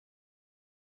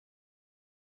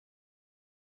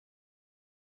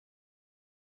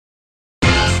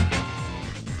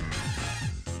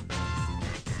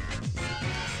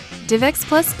DivX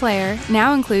Plus Player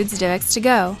now includes DivX To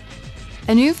Go,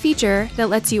 a new feature that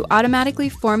lets you automatically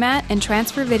format and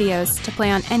transfer videos to play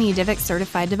on any DivX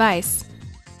Certified device.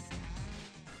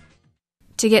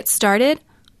 To get started,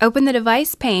 open the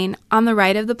device pane on the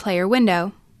right of the player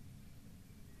window.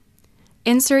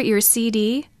 Insert your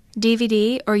CD,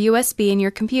 DVD, or USB in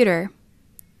your computer.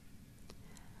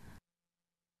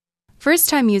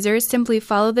 First-time users simply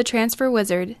follow the transfer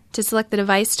wizard to select the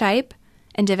device type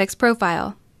and DivX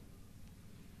profile.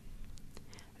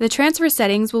 The transfer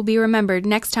settings will be remembered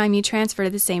next time you transfer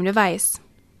to the same device.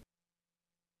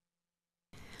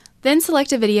 Then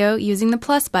select a video using the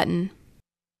plus button.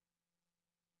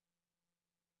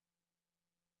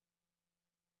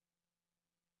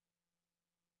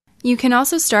 You can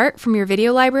also start from your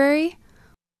video library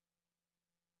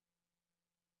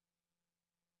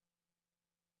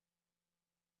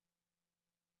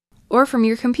or from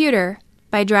your computer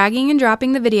by dragging and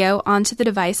dropping the video onto the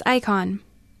device icon.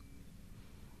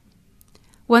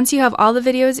 Once you have all the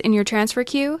videos in your transfer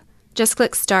queue, just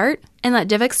click Start and let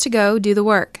DivX To Go do the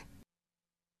work.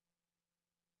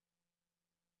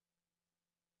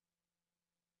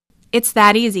 It's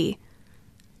that easy.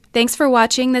 Thanks for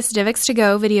watching this DivX To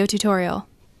Go video tutorial.